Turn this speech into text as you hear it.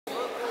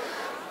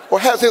Or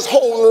has his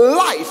whole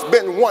life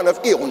been one of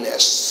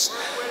illness?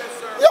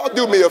 Y'all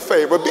do me a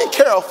favor. Be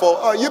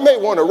careful. You may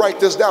want to write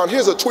this down.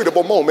 Here's a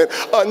tweetable moment.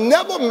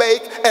 Never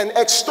make an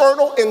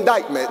external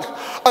indictment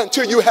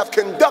until you have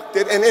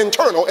conducted an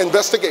internal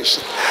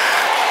investigation.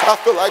 I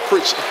feel like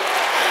preaching.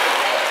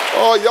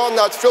 Oh, y'all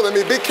not feeling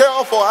me. Be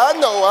careful. I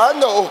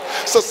know.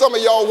 So some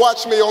of y'all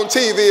watch me on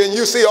TV and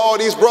you see all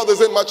these brothers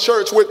in my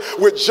church with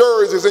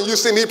jerseys, and you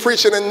see me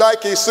preaching in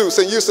Nike suits,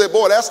 and you say,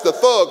 boy, that's the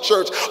thug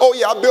church. Oh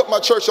yeah, I built my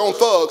church on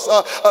thugs.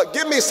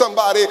 Give me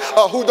somebody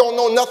who don't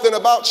know nothing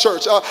about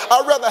church.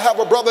 I'd rather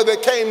have a brother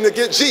that came to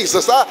get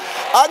Jesus.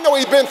 I know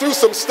he's been through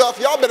some stuff.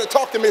 Y'all better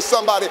talk to me,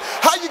 somebody.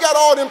 How you got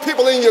all them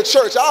people in your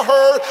church? I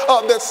heard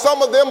that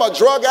some of them are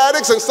drug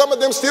addicts, and some of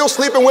them still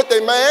sleeping with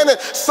their man, and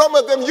some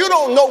of them you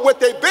don't know what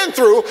they've been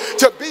through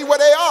to be where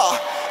they are.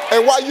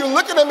 And while you're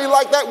looking at me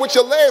like that with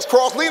your legs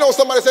crossed, lean on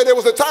somebody and say there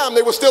was a time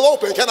they were still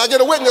open. Can I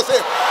get a witness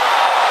here?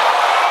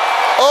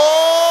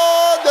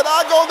 Oh, did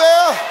I go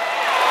there?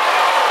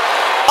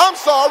 I'm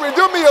sorry.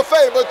 Do me a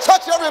favor.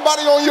 Touch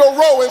everybody on your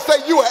row and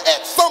say you are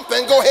at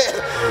something. Go ahead.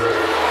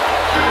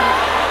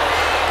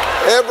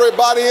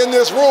 Everybody in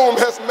this room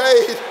has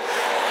made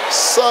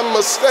some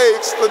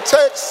mistakes. The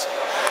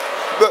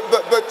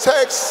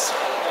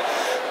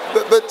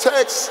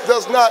text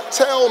does not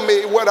tell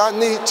me what I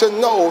need to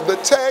know. The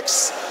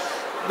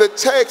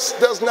text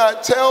does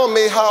not tell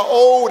me how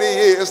old he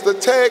is. The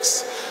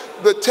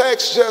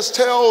text just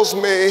tells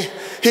me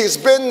he's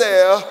been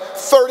there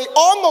 30,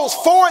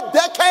 almost 4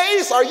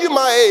 decades. Are you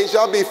my age?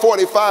 I'll be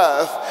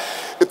 45.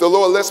 If the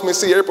Lord lets me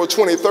see April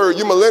 23rd,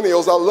 you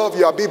millennials, I love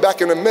you. I'll be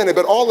back in a minute.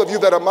 But all of you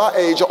that are my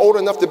age are old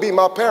enough to be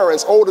my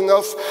parents, old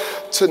enough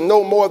to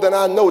know more than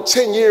I know,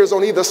 10 years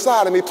on either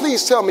side of me.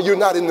 Please tell me you're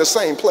not in the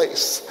same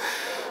place.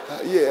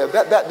 Yeah,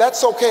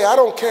 that's okay. I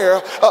don't care.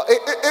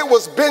 It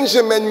was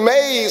Benjamin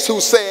Mays who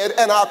said,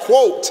 and I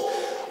quote,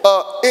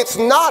 it's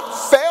not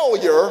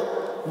failure,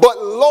 but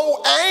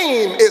low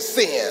aim is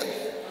sin.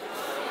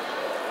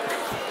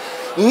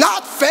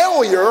 Not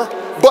failure,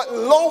 but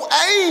low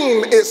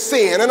aim is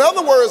sin. In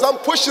other words, I'm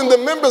pushing the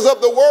members of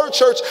the Word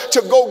Church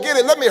to go get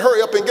it. Let me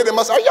hurry up and get it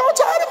myself. Are y'all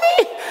tired of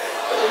me?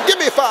 Give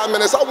me 5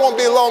 minutes. I won't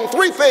be long.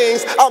 3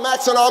 things I'm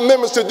asking our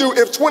members to do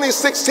if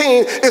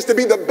 2016 is to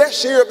be the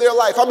best year of their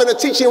life. I'm in a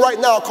teaching right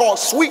now called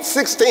Sweet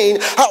 16,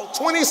 how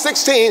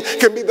 2016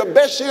 can be the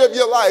best year of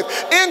your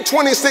life. In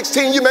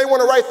 2016, you may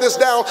want to write this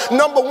down.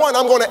 Number 1,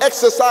 I'm going to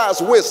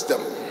exercise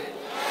wisdom.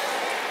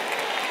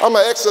 I'm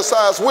going to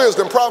exercise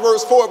wisdom.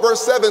 Proverbs 4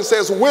 verse 7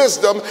 says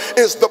wisdom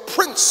is the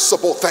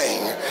principal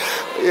thing.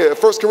 Yeah,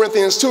 1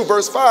 Corinthians 2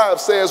 verse 5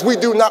 says we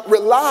do not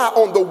rely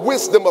on the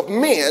wisdom of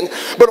men,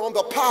 but on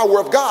the power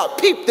of God.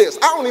 Peep this.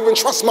 I don't even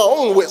trust my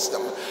own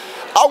wisdom.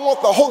 I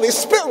want the Holy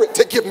Spirit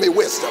to give me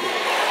wisdom.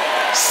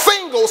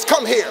 Singles,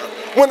 come here.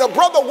 When a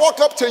brother walk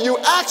up to you,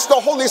 ask the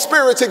Holy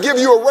Spirit to give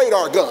you a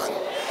radar gun.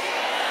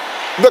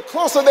 The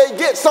closer they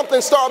get, something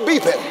start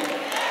beeping.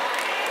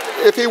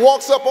 If he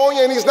walks up on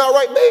you and he's not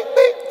right, beep,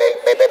 beep,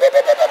 beep, beep, beep, beep,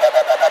 beep, beep, beep,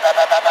 beep,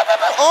 beep, beep,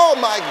 beep. Oh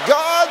my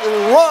God,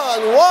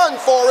 run,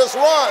 Forrest,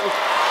 run.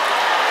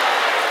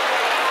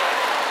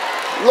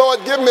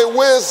 Lord, give me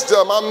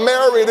wisdom. I'm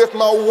married. If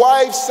my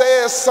wife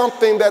says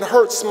something that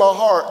hurts my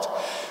heart,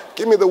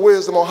 give me the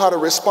wisdom on how to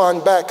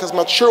respond back, because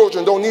my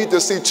children don't need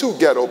to see 2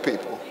 ghetto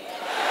people.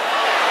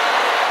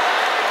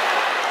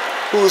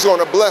 Who's going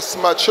to bless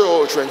my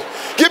children?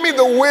 Give me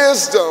the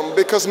wisdom,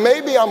 because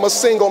maybe I'm a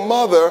single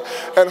mother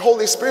and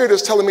Holy Spirit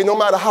is telling me no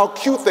matter how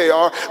cute they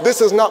are,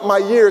 this is not my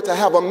year to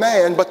have a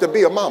man, but to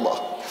be a mama.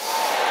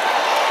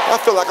 I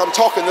feel like I'm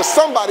talking to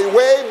somebody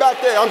way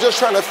back there. I'm just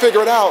trying to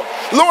figure it out.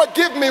 Lord,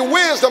 give me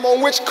wisdom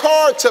on which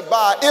car to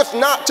buy, if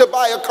not to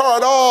buy a car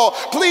at all.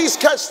 Please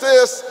catch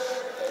this.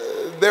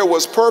 There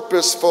was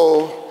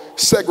purposeful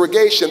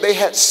segregation. They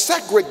had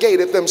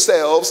segregated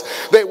themselves.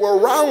 They were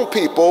around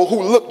people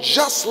who looked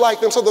just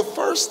like them. So the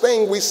first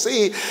thing we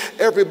see,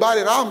 everybody,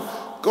 and I'm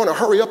going to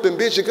hurry up and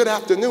bid you good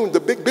afternoon. The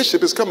big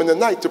bishop is coming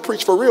tonight to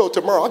preach for real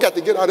tomorrow. I got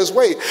to get out of his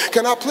way.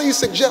 Can I please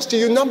suggest to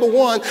you, number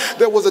 1,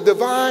 there was a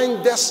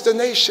divine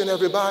destination,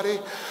 everybody.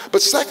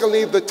 But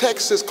secondly, the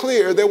text is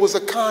clear. There was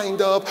a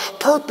kind of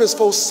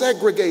purposeful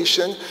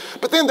segregation.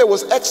 But then there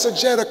was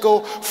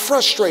exegetical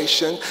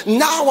frustration.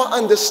 Now I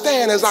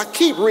understand as I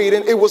keep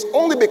reading, it was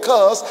only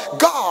because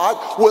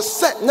God was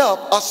setting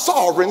up a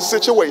sovereign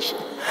situation.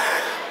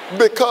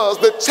 Because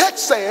the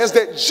text says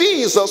that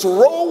Jesus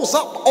rose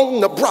up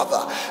on the brother,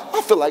 I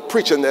feel like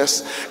preaching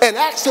this, and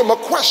asked him a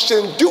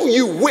question, do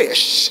you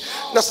wish?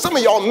 Now some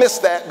of y'all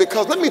missed that,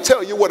 because let me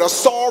tell you what a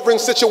sovereign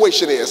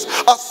situation is.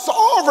 A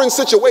sovereign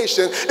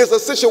situation is a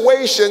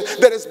situation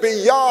that is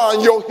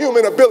beyond your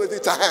human ability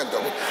to handle.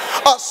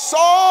 A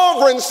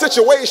sovereign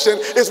situation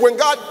is when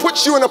God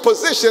puts you in a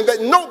position that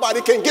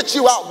nobody can get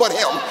you out but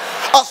him.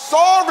 A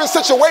sovereign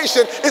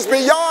situation is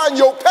beyond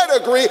your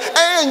pedigree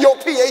and your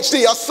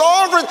PhD. A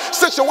sovereign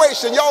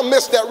situation, y'all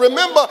missed that.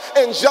 Remember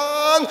in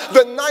John,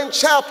 the 9th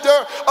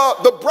chapter,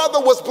 the brother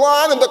was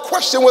blind and the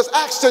question was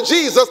asked to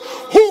Jesus,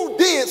 who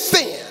did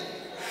sin?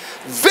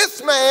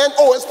 This man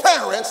or his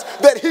parents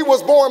that he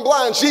was born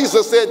blind,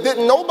 Jesus said,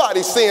 didn't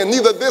nobody sin,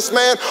 neither this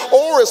man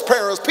or his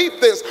parents. Peep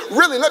this.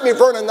 Really, let me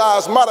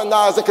Vernonize,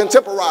 modernize, and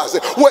contemporize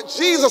it. What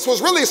Jesus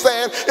was really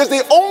saying is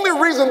the only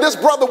reason this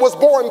brother was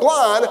born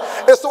blind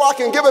is so I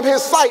can give him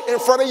his sight in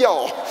front of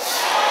y'all.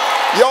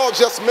 Y'all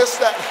just missed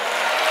that.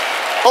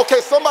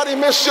 Okay, somebody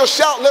missed your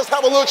shout. Let's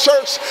have a little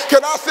church.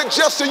 Can I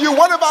suggest to you,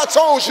 what if I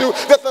told you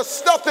that the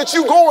stuff that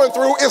you're going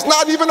through is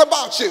not even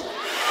about you?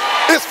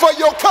 It's for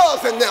your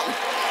cousin now.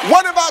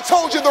 What if I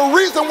told you the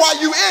reason why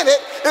you in it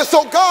is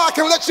so God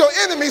can let your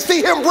enemies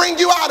see him bring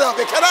you out of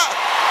it? Can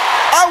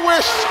I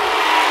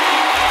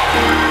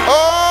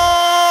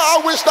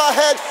wished I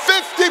had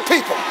 50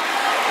 people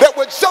that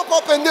would jump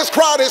up in this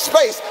crowded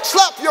space,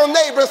 slap your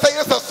neighbor and say,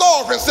 it's a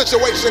sovereign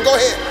situation. Go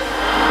ahead.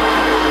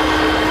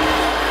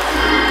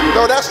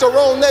 No, that's the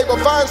wrong neighbor.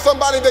 Find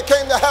somebody that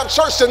came to have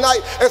church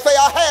tonight and say,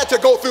 I had to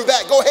go through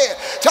that. Go ahead.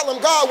 Tell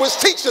them God was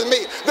teaching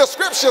me. The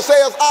scripture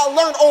says I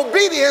learned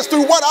obedience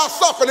through what I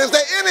suffered. Is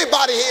there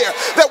anybody here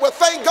that would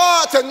thank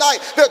God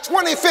tonight that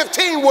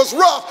 2015 was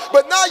rough,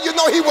 but now you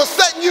know he was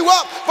setting you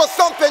up for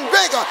something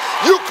bigger?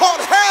 You caught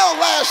hell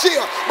last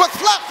year, but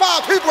slap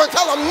 5 people and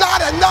tell them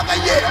not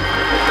another year.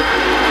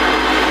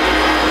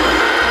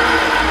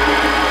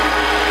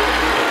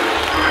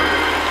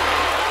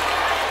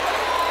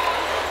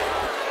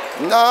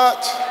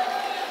 Not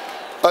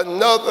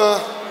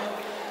another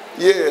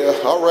year.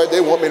 All right, they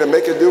want me to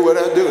make it do what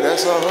I do.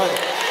 That's all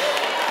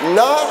right.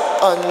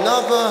 Not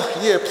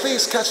another year.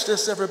 Please catch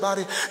this,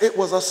 everybody. It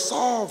was a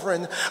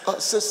sovereign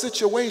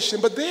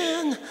situation. But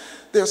then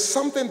there's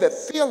something that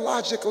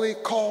theologically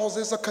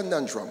causes a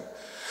conundrum.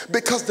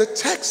 Because the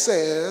text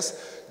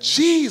says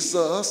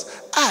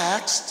Jesus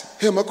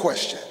asked him a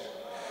question.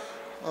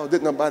 Oh,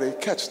 didn't nobody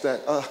catch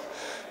that?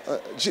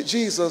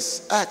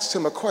 Jesus asked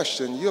him a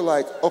question. You're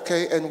like,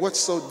 okay, and what's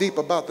so deep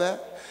about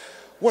that?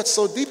 What's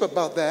so deep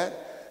about that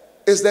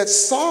is that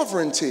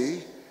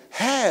sovereignty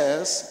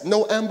has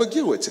no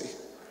ambiguity.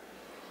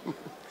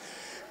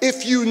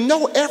 If you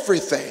know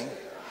everything,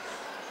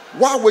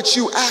 why would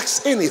you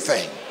ask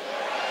anything?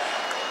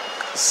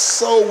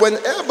 So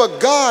whenever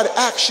God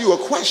asks you a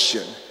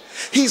question,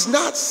 he's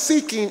not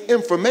seeking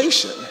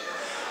information.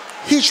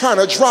 He's trying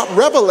to drop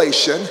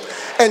revelation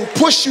and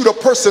push you to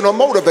personal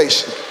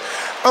motivation.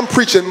 I'm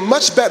preaching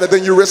much better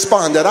than you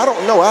responded. I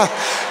don't know.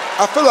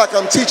 I feel like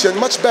I'm teaching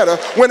much better.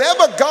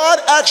 Whenever God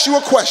asks you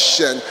a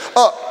question,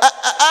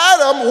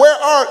 Adam, where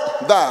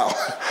art thou?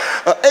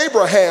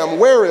 Abraham,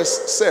 where is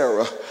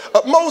Sarah?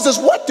 Moses,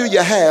 what do you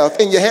have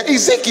in your hand?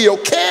 Ezekiel,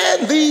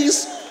 can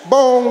these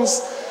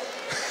bones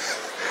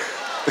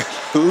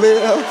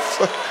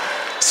live?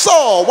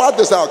 Saul, why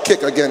dost thou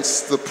kick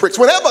against the pricks?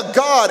 Whenever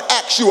God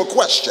asks you a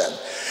question,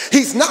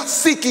 he's not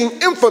seeking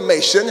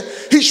information.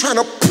 He's trying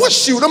to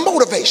push you to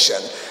motivation.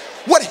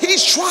 What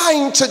he's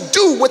trying to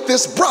do with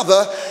this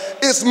brother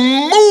is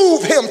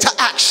move him to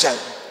action.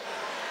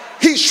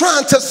 He's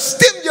trying to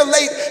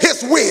stimulate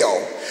his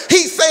will.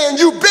 He's saying,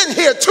 you've been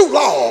here too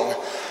long.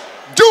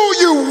 Do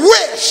you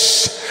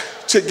wish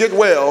to get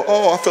well?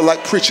 Oh, I feel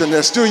like preaching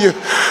this. Do you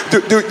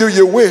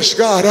wish,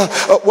 God?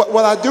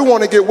 Well, I do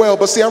want to get well,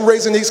 but see, I'm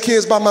raising these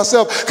kids by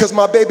myself because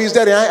my baby's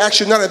daddy. I ain't asked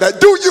you none of that.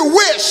 Do you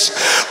wish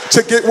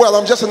to get well?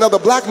 I'm just another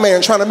black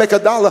man trying to make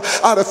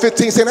 $1 out of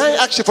 15 cents. I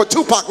ain't asked you for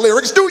Tupac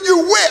lyrics. Do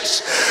you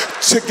wish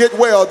to get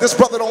well? This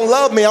brother don't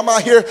love me. I'm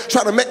out here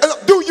trying to make.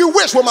 Do you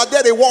wish? Well, my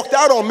daddy walked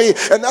out on me,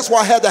 and that's why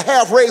I had to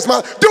half raise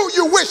my. Do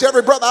you wish?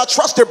 Every brother I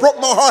trusted broke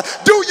my heart.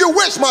 Do you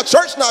wish? My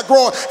church not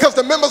growing because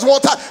the members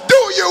won't talk.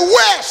 Do you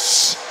wish?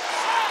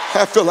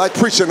 I feel like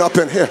preaching up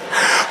in here.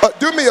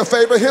 Do me a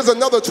favor. Here's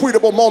another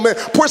tweetable moment.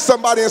 Push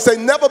somebody and say,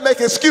 never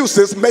make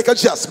excuses, make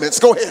adjustments.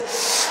 Go ahead.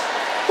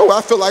 Oh,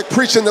 I feel like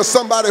preaching to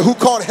somebody who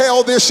caught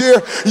hell this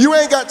year. You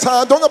ain't got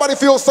time. Don't nobody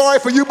feel sorry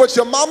for you but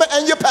your mama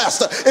and your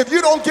pastor. If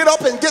you don't get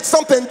up and get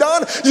something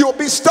done, you'll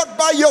be stuck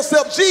by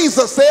yourself.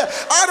 Jesus said,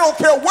 I don't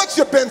care what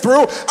you've been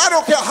through. I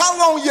don't care how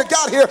long you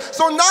got here.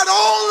 So not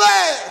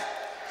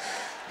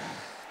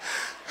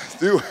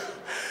only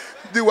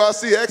do I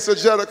see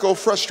exegetical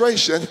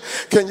frustration,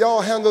 can y'all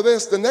handle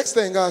this? The next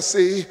thing I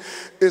see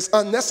is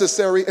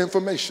unnecessary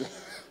information.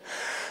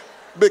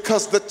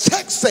 Because the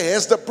text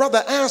says, the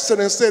brother answered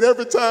and said,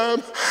 every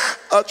time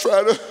I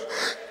try to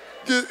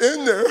get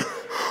in there,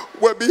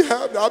 what be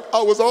happening?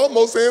 I was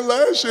almost in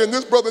last year, and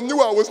this brother knew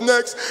I was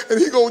next, and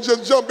he gonna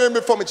just jump in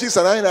before me. Jesus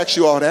said, I ain't asked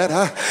you all that.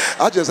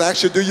 I just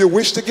asked you, do you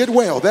wish to get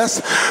well? That's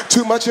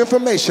too much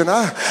information.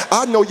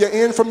 I know your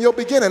end from your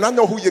beginning. I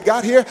know who you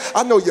got here.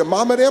 I know your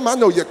mama them. I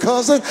know your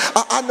cousin.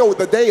 I know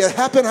the day it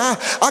happened.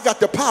 I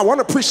got the power. I want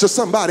to preach to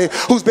somebody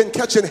who's been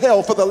catching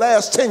hell for the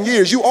last 10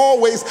 years. You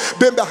always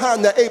been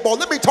behind the 8 ball.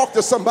 Let me talk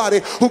to somebody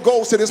who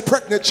goes to this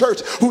pregnant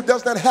church who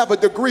does not have a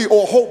degree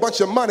or a whole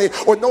bunch of money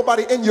or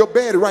nobody in your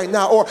bed right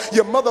now, or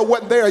your mother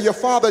wasn't there, your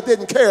father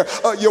didn't care,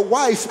 your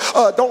wife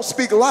don't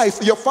speak life,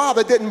 your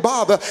father didn't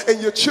bother,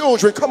 and your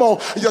children, come on,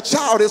 your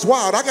child is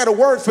wild. I got a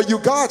word for you.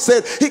 God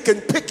said he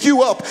can pick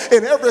you up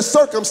in every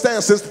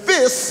circumstances.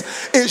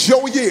 This is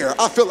your year.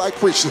 I feel like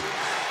preaching.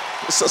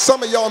 So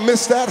some of y'all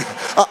missed that.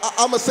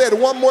 I'm going to say it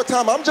one more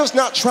time. I'm just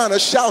not trying to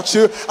shout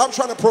you. I'm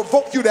trying to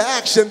provoke you to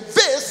action.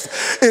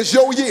 This is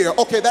your year.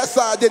 Okay, that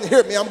side didn't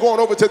hear me. I'm going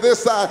over to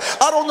this side.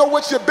 I don't know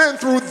what you've been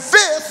through.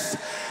 This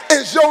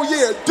is your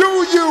year. Do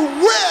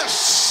you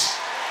wish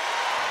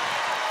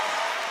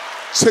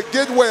to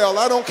get well?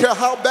 I don't care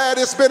how bad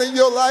it's been in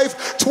your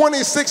life.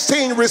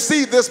 2016,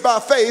 receive this by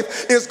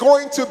faith, is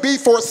going to be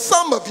for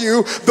some of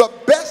you the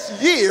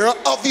best year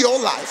of your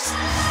life.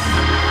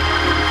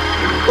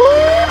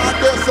 I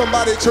dare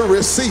somebody to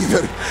receive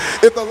it.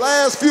 If the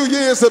last few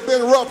years have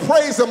been rough,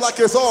 praise him like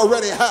it's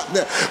already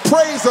happening.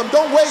 Praise him.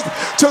 Don't wait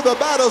till the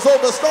battle's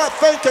over. Start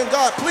thanking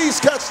God. Please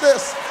catch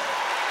this.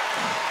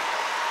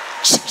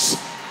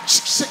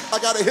 I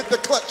gotta hit the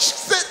clutch.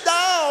 Sit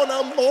down.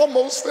 I'm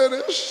almost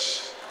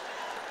finished.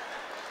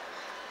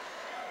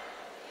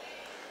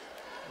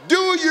 Do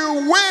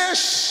you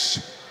wish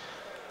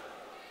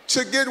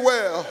to get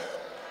well?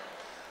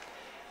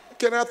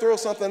 Can I throw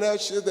something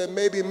at you that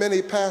maybe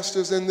many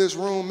pastors in this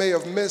room may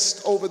have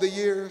missed over the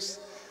years?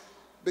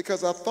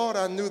 Because I thought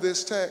I knew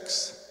this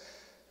text,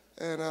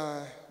 and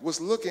I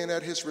was looking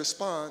at his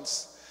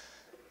response,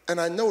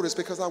 and I noticed,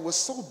 because I was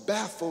so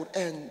baffled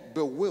and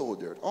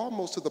bewildered,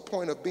 almost to the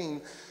point of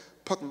being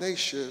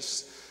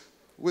pugnacious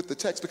with the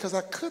text, because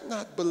I could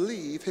not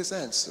believe his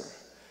answer.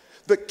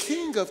 The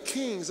King of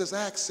Kings is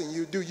asking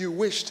you, do you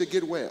wish to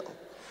get well?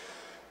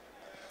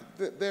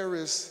 There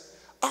is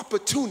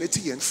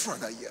opportunity in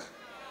front of you.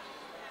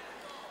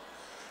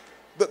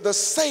 The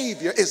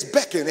Savior is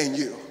beckoning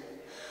you.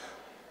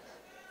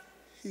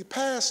 He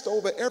passed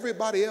over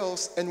everybody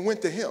else and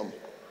went to him.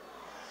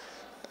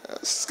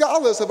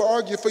 Scholars have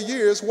argued for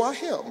years, why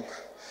him?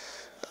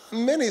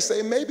 Many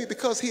say maybe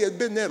because he had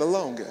been there the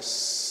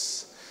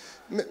longest.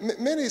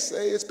 Many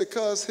say it's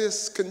because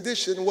his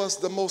condition was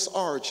the most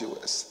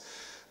arduous.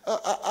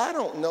 I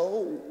don't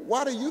know.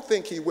 Why do you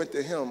think he went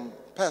to him,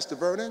 Pastor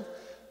Vernon?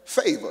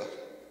 Favor.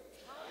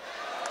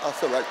 I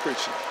feel like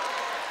preaching.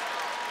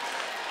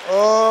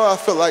 Oh, I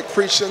feel like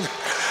preaching.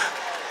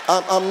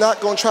 I'm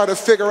not going to try to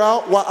figure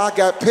out why I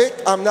got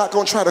picked. I'm not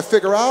going to try to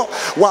figure out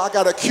why I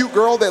got a cute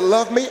girl that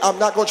loved me. I'm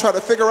not going to try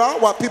to figure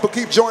out why people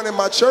keep joining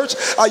my church.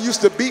 I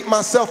used to beat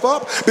myself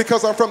up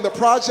because I'm from the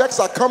projects.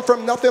 I come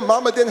from nothing.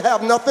 Mama didn't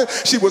have nothing.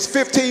 She was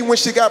 15 when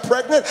she got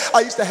pregnant. I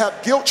used to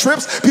have guilt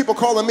trips. People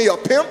calling me a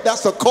pimp.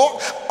 That's a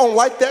cult. I don't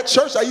like that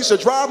church. I used to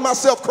drive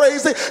myself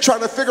crazy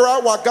trying to figure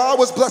out why God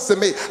was blessing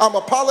me. I'm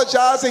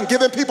apologizing,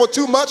 giving people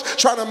too much,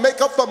 trying to make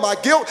up for my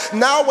guilt.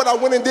 Now what I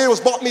went and did was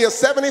bought me a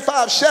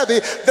 75 Chevy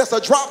that's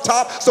a drop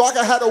top so I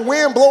can have the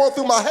wind blowing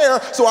through my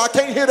hair so I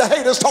can't hear the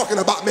haters talking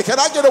about me. Can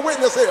I get a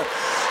witness here?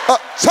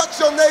 Touch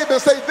your neighbor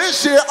and say,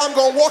 this year I'm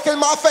going to walk in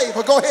my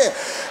favor. Go ahead.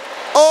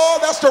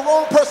 Oh, that's the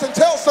wrong person.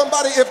 Tell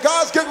somebody, if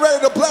God's getting ready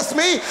to bless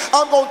me,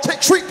 I'm going to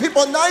treat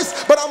people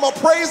nice, but I'm going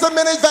to praise them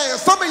in advance.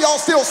 Some of y'all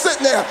still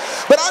sitting there,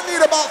 but I need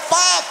about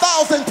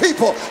 5,000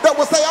 people that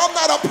will say, I'm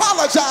not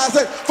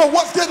apologizing for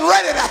what's getting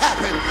ready to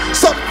happen.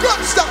 Some good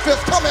stuff is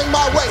coming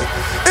my way.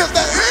 Is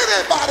there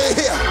anybody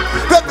here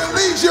that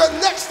believes you're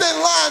next in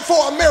line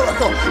for a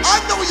miracle? I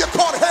know you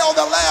caught hell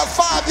the last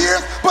 5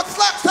 years, but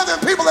slap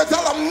 7 people and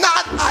tell them,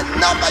 not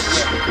another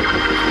year.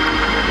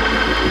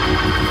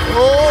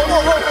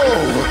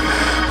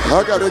 Oh,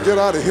 I gotta get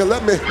out of here.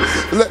 Let me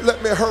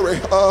hurry.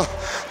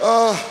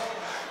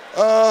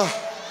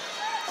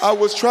 I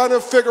was trying to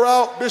figure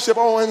out, Bishop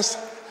Owens,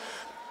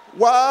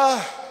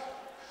 why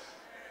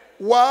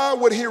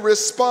would he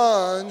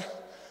respond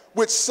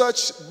with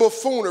such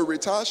buffoonery,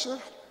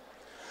 Tasha?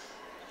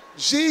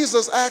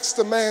 Jesus asked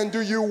the man,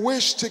 do you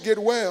wish to get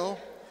well?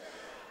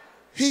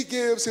 He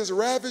gives his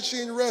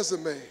ravaging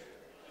resume.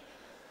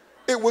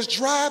 It was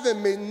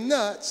driving me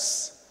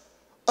nuts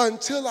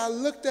until I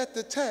looked at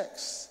the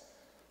text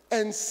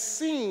and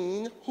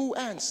seen who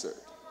answered.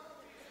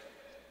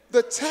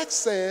 The text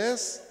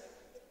says,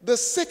 the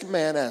sick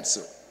man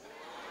answered.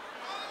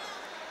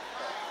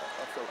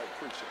 I feel like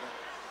preaching.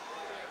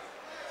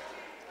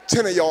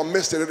 10 of y'all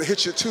missed it. It'll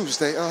hit you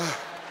Tuesday.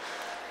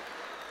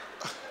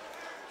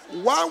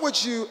 Why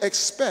would you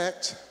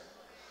expect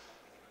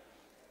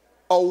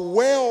a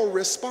well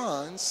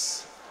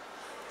response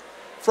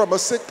from a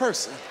sick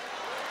person?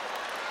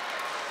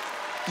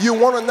 You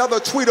want another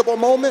tweetable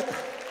moment?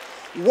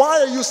 Why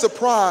are you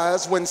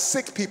surprised when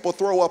sick people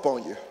throw up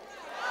on you?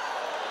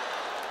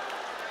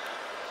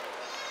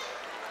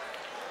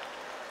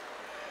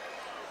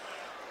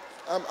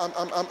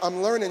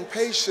 I'm learning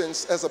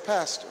patience as a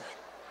pastor,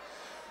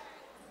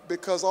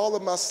 because all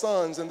of my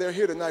sons, and they're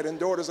here tonight, and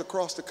daughters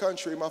across the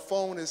country, my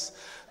phone is,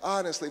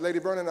 honestly, Lady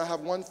Vernon and I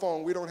have one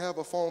phone. We don't have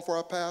a phone for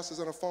our pastors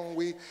and a phone.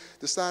 We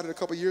decided a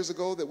couple years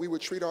ago that we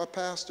would treat our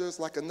pastors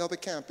like another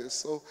campus.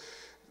 So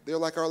they're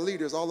like our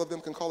leaders. All of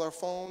them can call our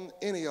phone,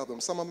 any of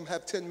them. Some of them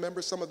have 10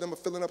 members. Some of them are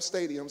filling up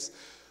stadiums.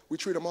 We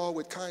treat them all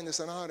with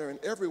kindness and honor,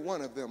 and every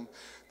one of them,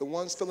 the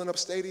ones filling up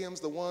stadiums,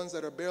 the ones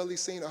that are barely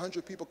seen,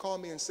 100 people call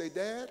me and say,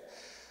 Dad,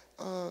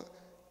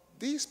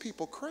 these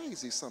people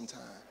crazy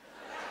sometimes.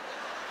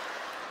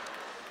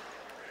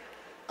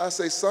 I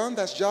say, son,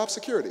 that's job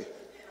security.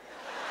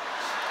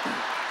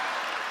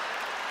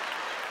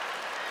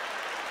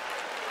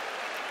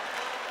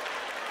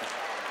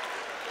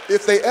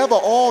 if they ever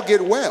all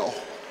get well,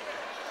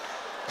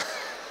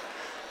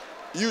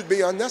 you'd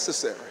be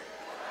unnecessary.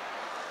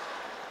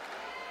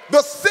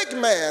 The sick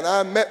man,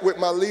 I met with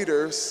my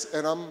leaders,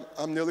 and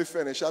I'm nearly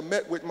finished. I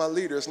met with my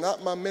leaders,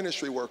 not my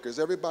ministry workers.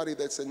 Everybody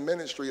that's in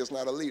ministry is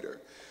not a leader.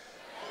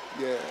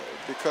 Yeah,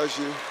 because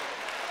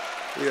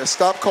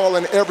stop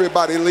calling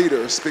everybody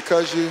leaders.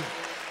 Because you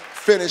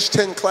finished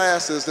 10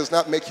 classes does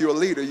not make you a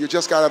leader. You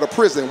just got out of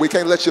prison. We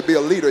can't let you be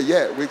a leader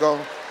yet. We're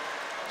going to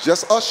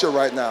just usher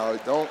right now.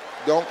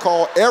 Don't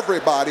call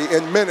everybody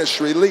in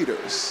ministry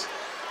leaders.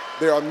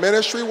 There are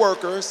ministry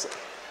workers.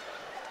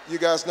 You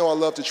guys know I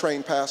love to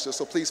train pastors,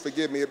 so please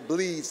forgive me. It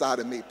bleeds out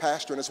of me.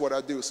 Pastoring is what I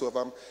do,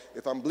 so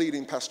if I'm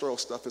bleeding, pastoral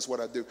stuff is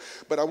what I do.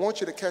 But I want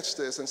you to catch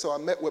this, and so I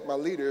met with my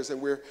leaders,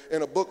 and we're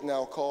in a book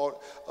now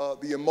called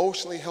The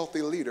Emotionally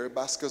Healthy Leader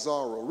by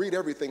Scazzaro. Read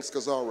everything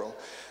Scazzaro.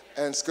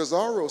 And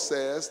Scazzaro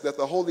says that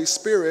the Holy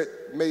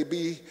Spirit may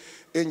be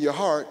in your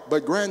heart,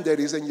 but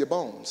granddaddy's in your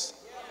bones.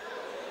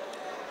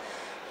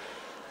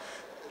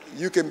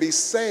 You can be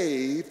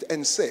saved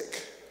and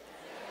sick.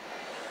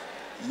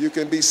 You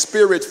can be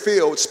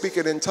spirit-filled,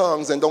 speaking in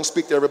tongues, and don't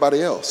speak to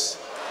everybody else.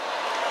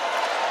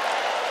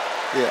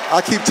 Yeah,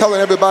 I keep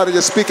telling everybody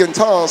to speak in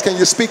tongues. Can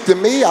you speak to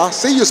me? I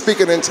see you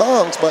speaking in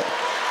tongues, but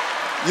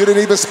you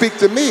didn't even speak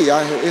to me.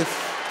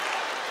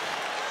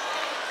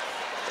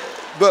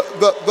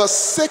 The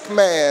sick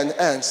man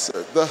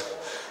answered.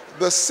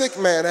 The sick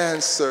man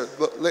answered.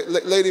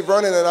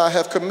 R.A.Vernon and I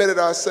have committed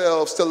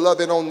ourselves to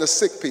loving on the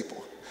sick people.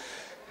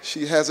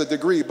 She has a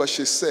degree, but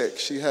she's sick.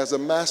 She has a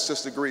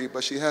master's degree,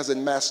 but she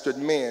hasn't mastered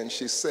men.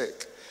 She's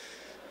sick.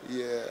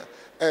 Yeah.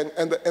 And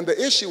the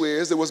issue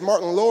is, it was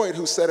Martin Lloyd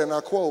who said, and I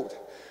quote,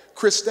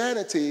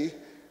 Christianity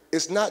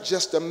is not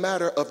just a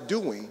matter of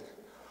doing,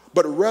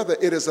 but rather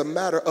it is a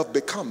matter of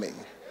becoming.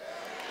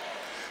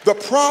 The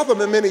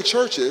problem in many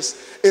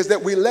churches is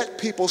that we let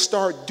people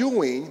start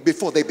doing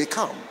before they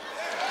become.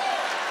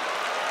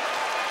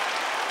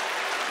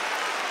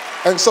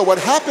 And so what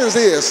happens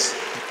is,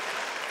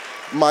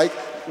 Mike,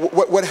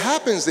 what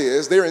happens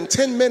is they're in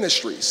 10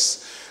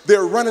 ministries.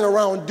 They're running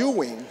around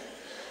doing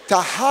to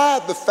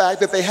hide the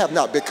fact that they have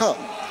not become.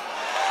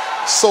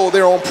 So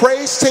they're on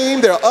praise team,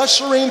 they're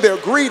ushering,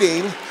 they're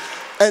greeting,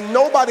 and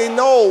nobody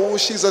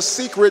knows she's a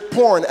secret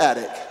porn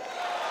addict.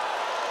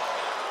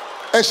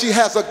 And she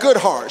has a good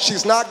heart.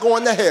 She's not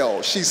going to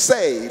hell. She's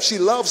saved. She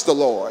loves the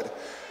Lord.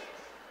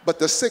 But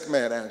the sick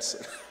man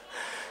answered.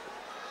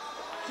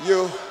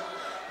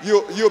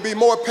 You'll be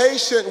more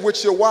patient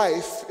with your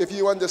wife if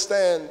you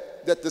understand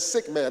that the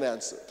sick man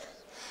answered.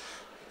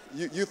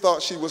 You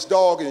thought she was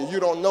dogging. You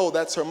don't know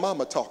that's her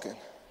mama talking.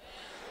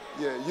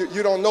 Yeah,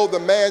 you don't know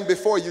the man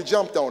before you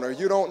jumped on her.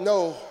 You don't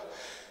know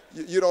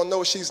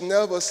she's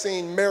never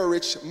seen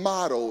marriage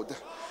modeled.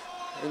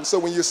 And so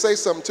when you say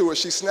something to her,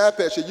 she snap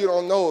at you. You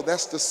don't know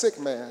that's the sick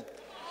man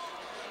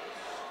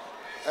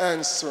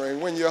answering.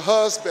 When your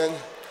husband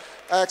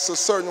acts a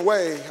certain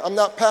way, I'm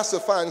not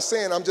pacifying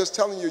sin. I'm just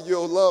telling you,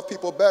 you'll love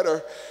people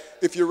better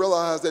if you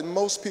realize that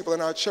most people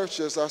in our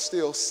churches are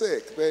still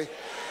sick. They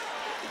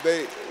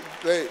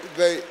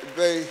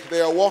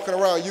are walking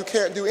around. You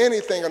can't do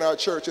anything in our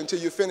church until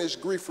you finish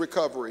grief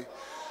recovery,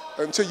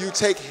 until you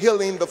take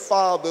healing the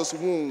Father's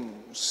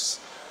wounds,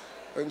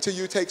 until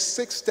you take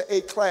 6 to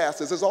 8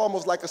 classes. It's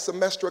almost like a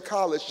semester of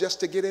college just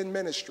to get in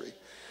ministry.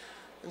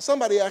 And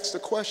somebody asked the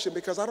question,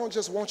 because I don't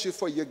just want you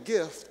for your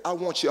gift, I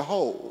want you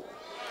whole.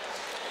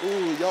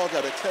 Ooh, y'all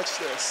got to catch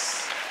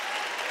this.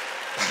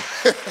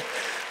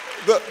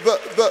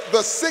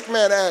 The sick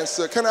man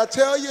answered. Can I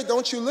tell you,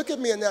 don't you look at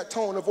me in that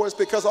tone of voice,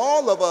 because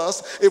all of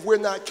us, if we're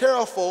not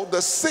careful,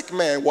 the sick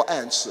man will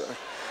answer.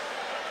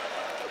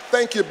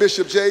 Thank you,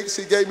 Bishop Jakes.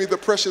 He gave me the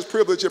precious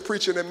privilege of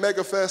preaching at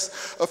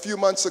Megafest a few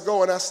months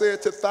ago, and I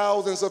said to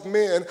thousands of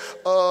men,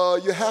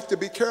 you have to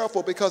be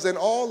careful, because in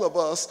all of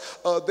us,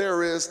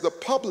 there is the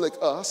public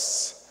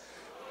us,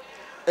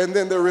 and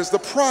then there is the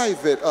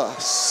private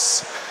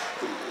us.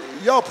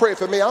 Y'all pray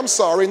for me. I'm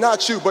sorry,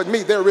 not you, but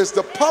me. There is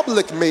the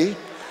public me,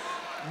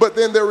 but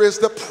then there is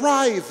the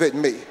private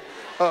me.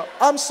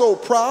 I'm so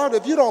proud.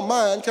 If you don't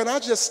mind, can I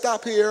just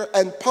stop here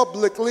and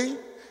publicly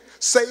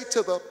say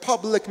to the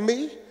public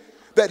me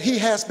that he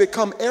has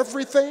become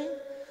everything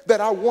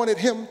that I wanted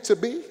him to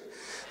be?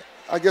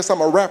 I guess I'm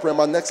a rapper in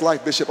my next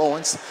life, Bishop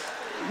Owens.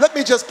 Let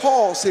me just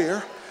pause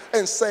here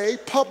and say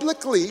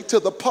publicly to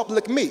the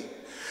public me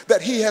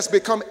that he has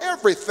become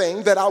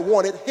everything that I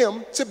wanted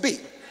him to be.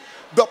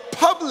 The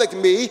public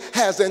me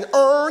has an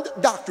earned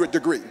doctorate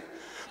degree.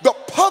 The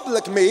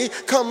public me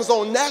comes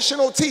on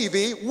national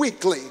TV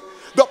weekly.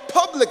 The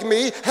public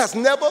me has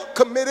never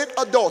committed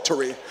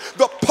adultery.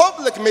 The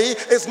public me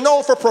is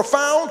known for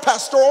profound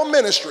pastoral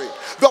ministry.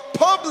 The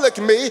public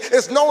me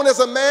is known as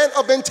a man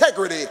of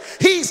integrity.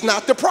 He's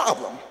not the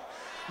problem.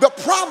 The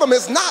problem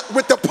is not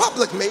with the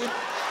public me.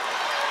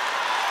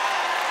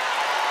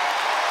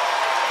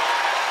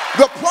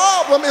 The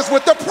problem is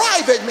with the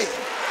private me.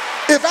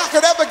 If I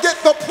could ever get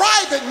the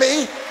private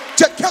me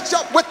to catch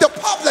up with the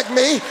public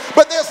me,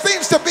 but there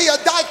seems to be a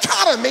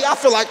dichotomy. I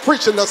feel like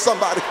preaching to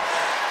somebody.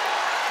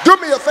 Do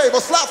me a favor,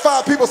 slap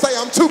 5 people, say,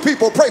 I'm 2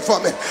 people, pray for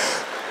me.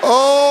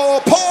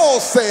 Oh,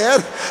 Paul said,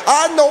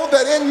 I know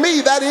that in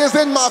me, that is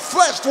in my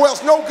flesh,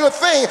 dwells no good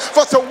thing,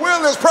 for to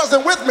will is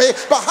present with me,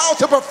 but how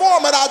to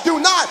perform it I do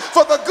not.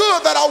 For the good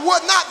that I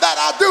would not, that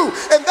I do,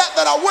 and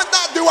that I would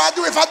not do, I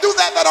do. If I do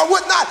that I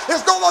would not,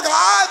 it's no longer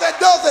I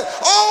that does it.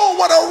 Oh,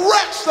 what a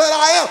wretch that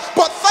I am.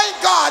 But thank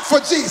God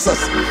for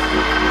Jesus.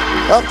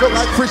 I feel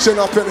like preaching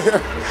up in here.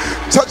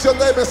 Touch your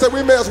neighbor and say,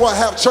 we may as well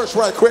have church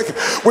right quick.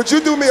 Would you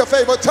do me a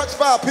favor? Touch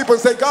 5 people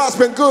and say, God's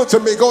been good to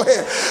me. Go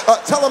ahead.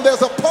 Tell them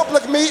there's a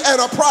public me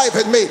and a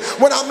private me.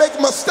 When I make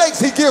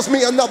mistakes, he gives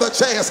me another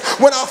chance.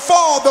 When I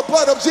fall, the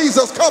blood of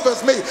Jesus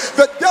covers me.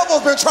 The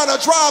devil's been trying to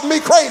drive me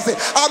crazy.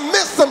 I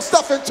missed some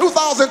stuff in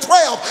 2012,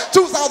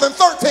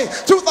 2013,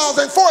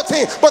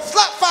 2014. But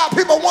slap 5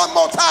 people one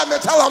more time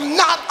and tell them,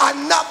 not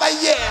another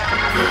year.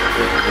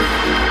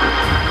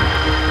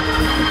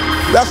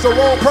 That's the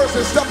wrong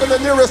person. Step in the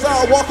nearest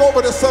aisle, walk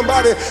over to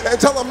somebody and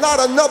tell them, not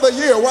another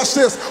year. Watch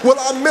this. Will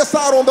I miss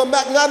out on the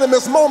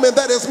magnanimous moment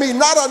that is me?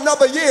 Not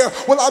another year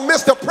will I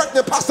miss the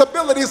pregnant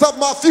possibilities of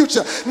my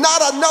future.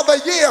 Not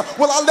another year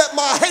will I let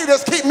my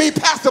haters keep me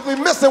passively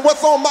missing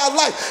what's on my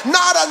life.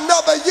 Not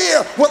another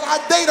year will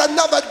I date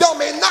another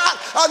dummy. Not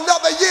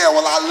another year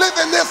will I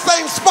live in this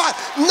same spot.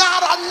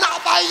 Not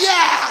another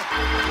year.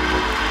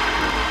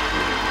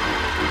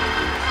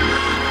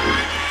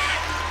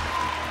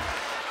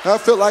 I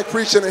feel like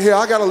preaching in here.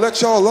 I got to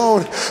let y'all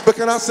alone. But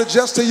can I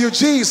suggest to you,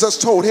 Jesus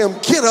told him,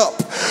 get up,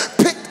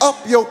 pick up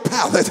your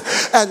pallet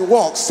and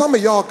walk. Some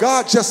of y'all,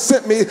 God just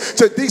sent me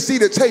to D.C.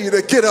 to tell you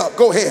to get up.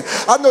 Go ahead.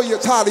 I know you're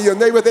tired of your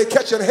neighbor. They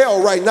catching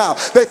hell right now.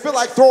 They feel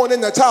like throwing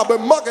in the towel, but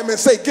mug him and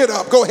say, get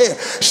up. Go ahead.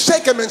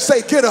 Shake him and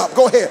say, get up.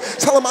 Go ahead.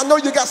 Tell him, I know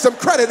you got some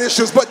credit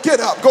issues, but get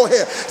up. Go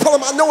ahead. Tell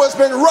him, I know it's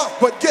been rough,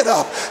 but get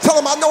up. Tell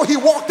him, I know he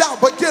walked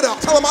out, but get up.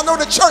 Tell him, I know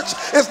the church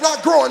is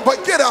not growing,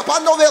 but get up. I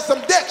know there's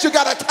some debt you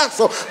got to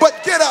cancel, but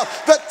get up.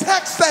 The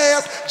text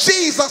says,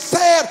 Jesus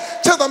said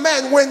to the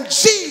man, when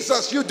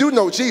Jesus, you do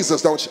know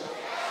Jesus, don't you?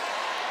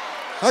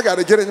 I got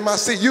to get into my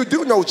seat. You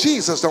do know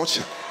Jesus, don't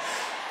you?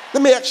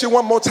 Let me ask you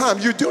one more time.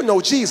 You do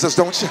know Jesus,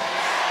 don't you?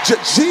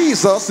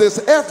 Jesus is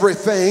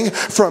everything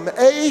from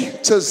A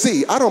to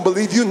Z. I don't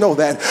believe you know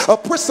that.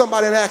 Push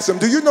somebody and ask them,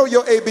 do you know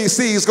your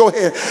ABCs? Go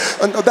ahead.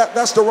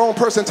 That's the wrong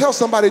person. Tell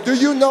somebody, do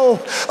you know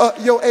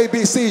your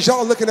ABCs?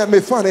 Y'all looking at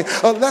me funny.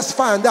 Let's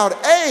find out.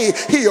 A,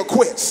 he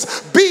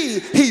acquits. B,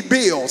 he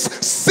builds.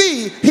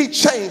 C, he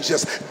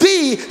changes.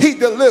 D, he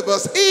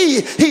delivers.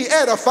 E, he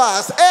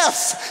edifies.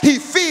 F, he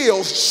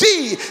fills.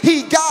 G,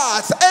 he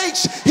guides.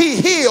 H, he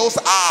heals.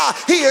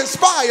 I, he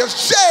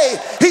inspires. J,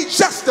 he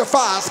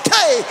justifies.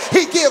 K,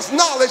 he gives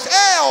knowledge.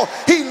 L,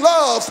 he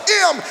loves.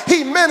 M,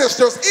 he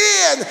ministers.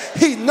 N,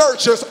 he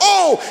nurtures.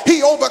 O,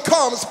 he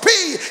overcomes.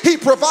 P, he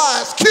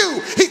provides.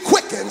 Q, he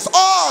quickens.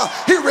 R,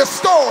 he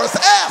restores.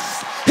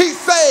 S, he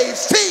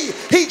saves. T,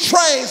 he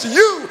trains.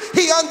 U,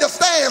 he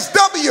understands.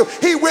 W,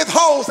 he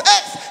withholds.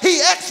 X, he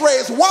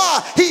x-rays.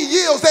 Y, he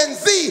yields. And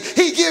Z,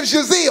 he gives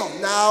you zeal.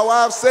 Now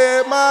I've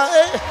said my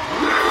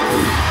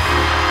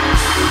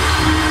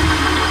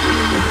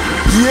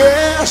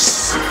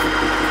yes.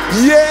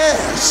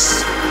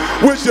 Yes.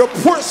 Would you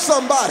push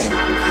somebody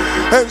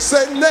and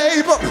say,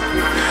 neighbor,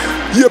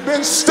 you've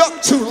been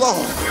stuck too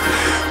long.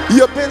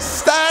 You've been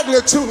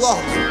stagnant too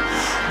long.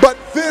 But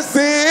this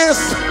is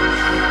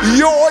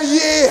your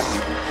year.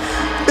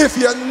 If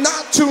you're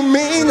not too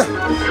mean,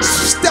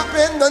 step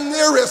in the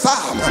nearest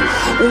aisle.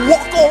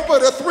 Walk over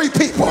to 3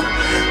 people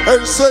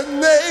and say,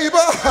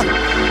 neighbor,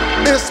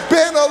 it's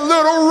been a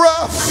little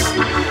rough.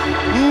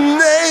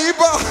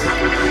 Neighbor,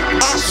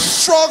 I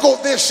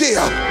struggled this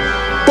year,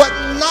 but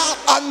not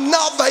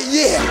another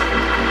year.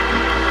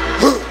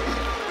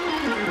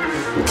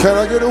 Can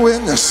I get a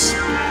witness?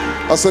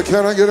 I said,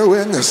 can I get a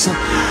witness?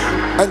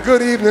 And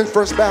good evening,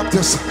 First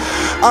Baptist.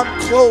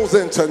 I'm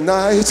closing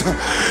tonight.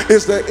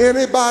 Is there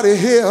anybody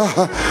here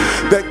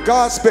that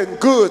God's been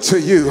good to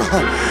you?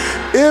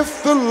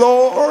 If the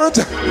Lord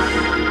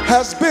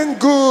has been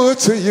good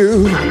to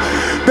you,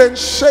 then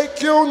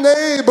shake your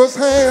neighbor's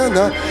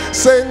hand.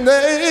 Say,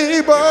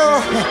 neighbor,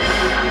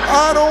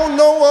 I don't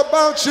know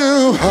about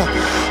you,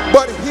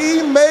 but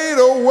he made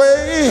a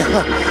way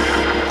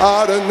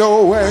out of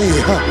no way.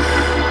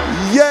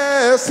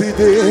 Yes, he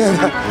did.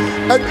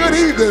 And good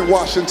evening,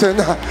 Washington.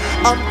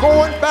 I'm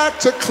going back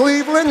to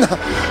Cleveland,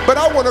 but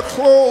I want to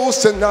close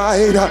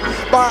tonight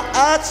by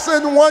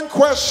asking one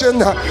question.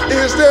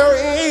 Is there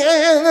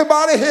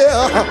anybody here?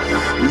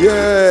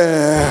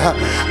 Yeah,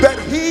 that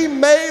he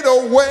made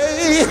a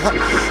way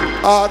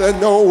out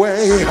of no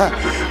way.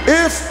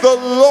 If the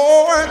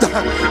Lord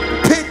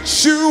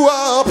picked you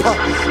up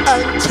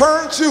and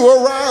turned you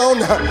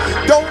around,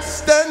 don't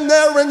stand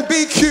there and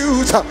be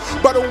cute,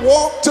 but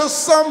walk to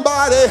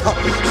somebody,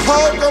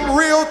 hug them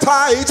real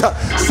tight,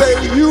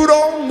 say, you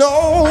don't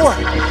know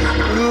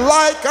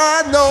like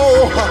I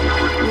know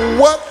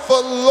what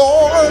the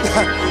Lord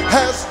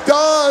has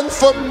done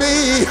for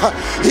me.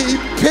 He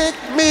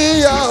picked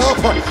me up,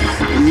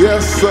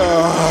 yes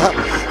sir,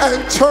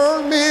 and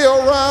turned me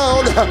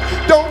around.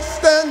 Don't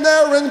stand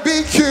there and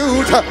be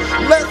cute.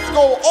 Let's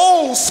go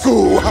old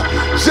school.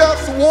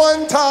 Just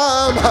one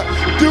time,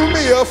 do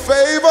me a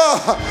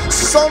favor.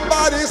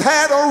 Somebody's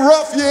had a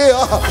rough year,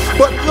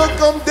 but look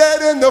them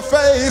dead in the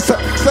face.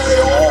 Say,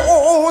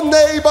 oh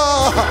neighbor,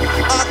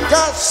 I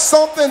got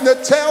something to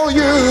tell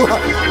you.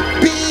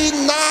 Be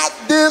not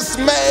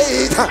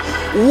dismayed.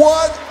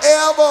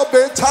 Whatever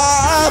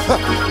betide,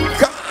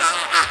 God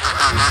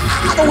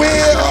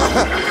will,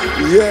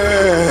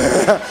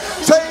 yeah,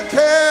 take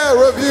care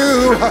of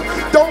you.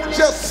 Don't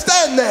just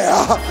stand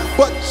there,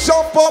 but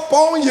jump up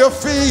on your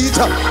feet.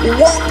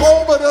 Walk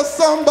over to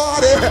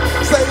somebody,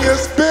 say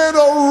it's been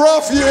a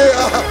rough year,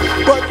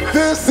 but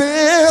this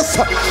is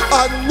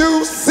a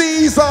new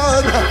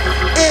season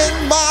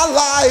in my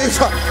life.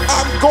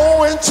 I'm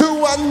going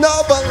to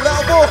another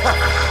level.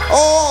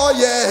 Oh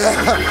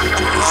yeah,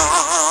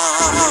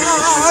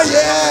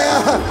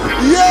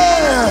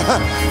 yeah.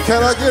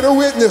 Can I get a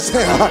witness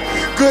here?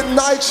 Good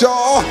night,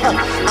 y'all.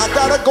 I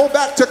gotta go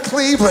back to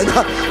Cleveland,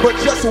 but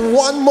just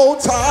one more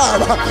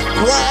time,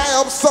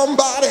 grab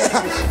somebody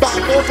by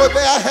both of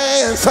their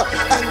hands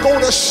and go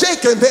to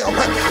shaking them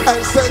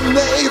and say,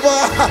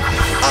 neighbor,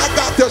 I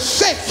got to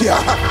shake you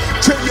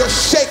till you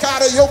shake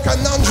out of your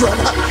conundrum.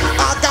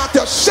 I got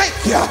to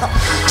shake you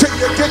till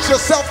you get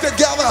yourself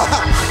together.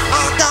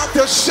 I got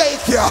to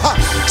shake you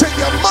till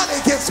your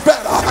money gets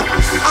better.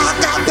 I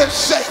got to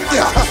shake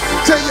you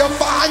till you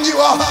find you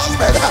a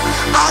husband.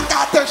 I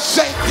got to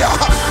shake you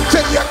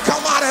till you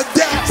come out of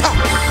debt.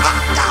 I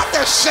got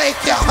to shake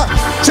you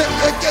till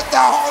you get the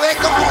Holy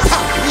Ghost.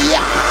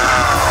 Yeah.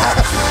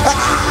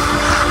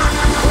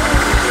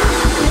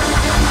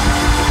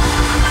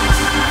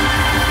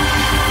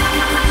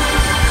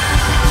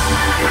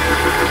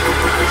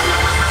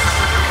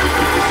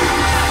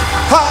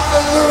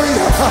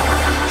 Hallelujah.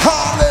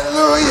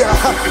 Hallelujah.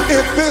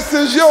 If this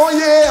is your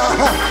year,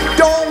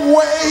 don't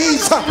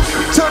wait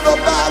till the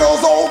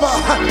battle's over,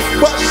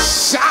 but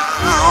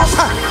shout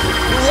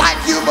like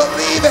you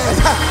believe it.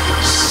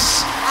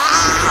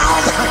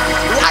 Shout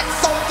like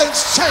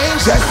something's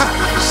changing.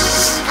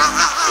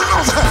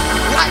 Shout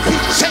like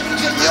he's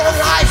changing your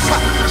life.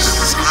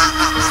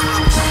 Shout.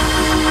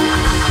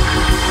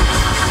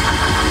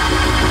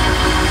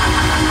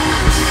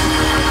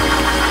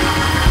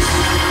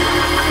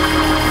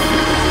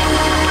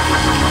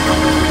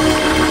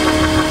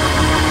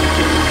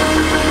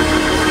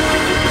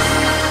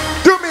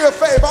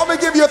 Favor. I'm going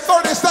to give you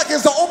 30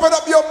 seconds to open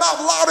up your mouth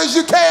loud as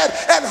you can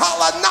and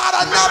holler, not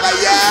another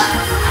year.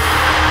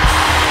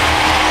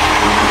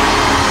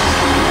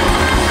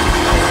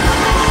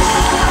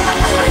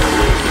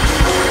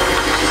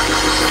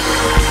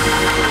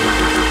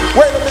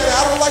 Wait a minute,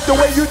 I don't like the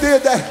way you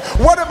did that.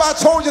 What if I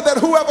told you that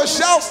whoever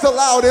shouts the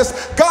loudest,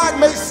 God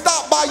may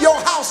stop by your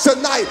house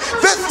tonight?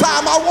 This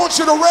time I want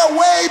you to rail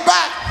way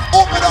back,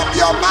 open up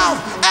your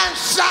mouth and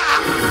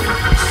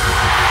shout.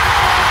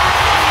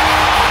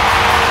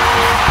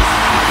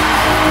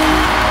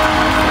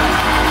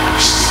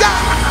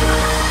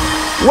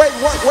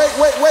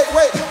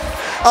 Wait.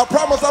 I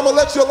promise I'm going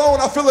to let you alone.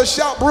 I feel a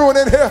shout brewing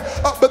in here.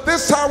 But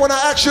this time when I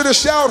ask you to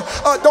shout,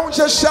 don't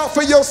just shout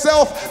for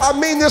yourself. I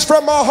mean this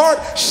from my heart.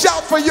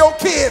 Shout for your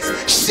kids.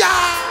 Shout.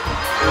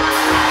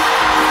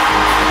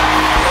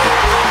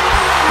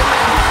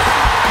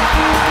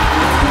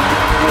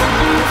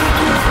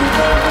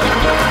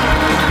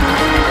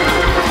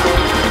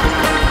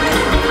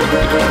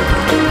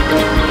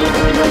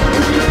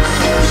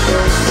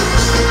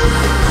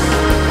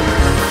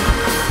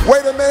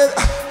 Wait a minute.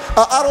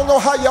 I don't know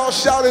how y'all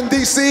shout in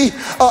D.C.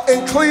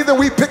 In Cleveland,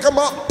 we pick them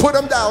up, put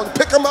them down.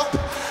 Pick them up,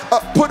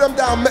 put them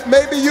down.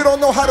 Maybe you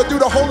don't know how to do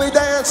the holy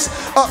dance.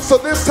 So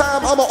this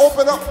time, I'm going to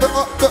open up the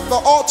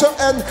altar.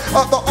 And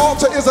the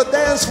altar is a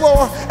dance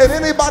floor. And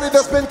anybody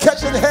that's been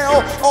catching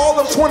hell all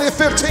of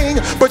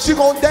 2015, but you're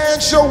going to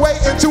dance your way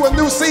into a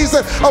new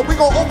season. We're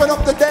going to open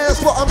up the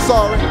dance floor. I'm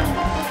sorry.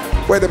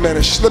 Wait a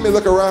minute. Let me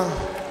look around.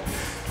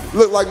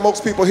 Look like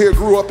most people here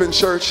grew up in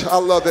church. I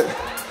love it.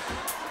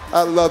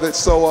 I love it.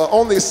 So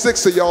only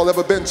 6 of y'all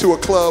ever been to a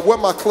club. Where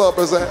my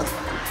clubbers at?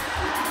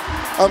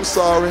 I'm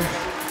sorry.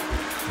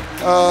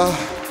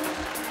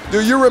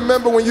 Do you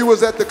remember when you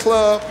was at the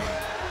club?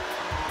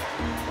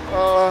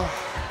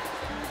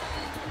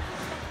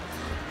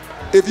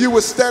 If you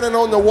was standing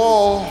on the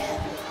wall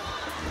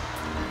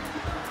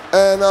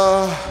and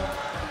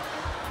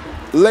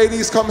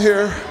ladies come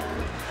here,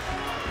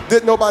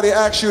 didn't nobody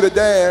ask you to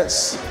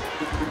dance,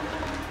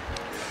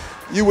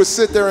 you would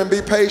sit there and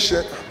be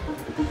patient.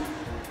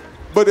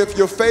 But if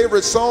your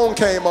favorite song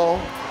came on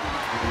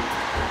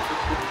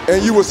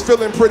and you was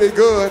feeling pretty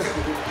good,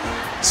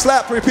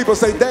 slap 3 people,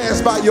 say dance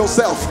by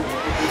yourself.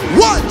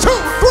 1, 2,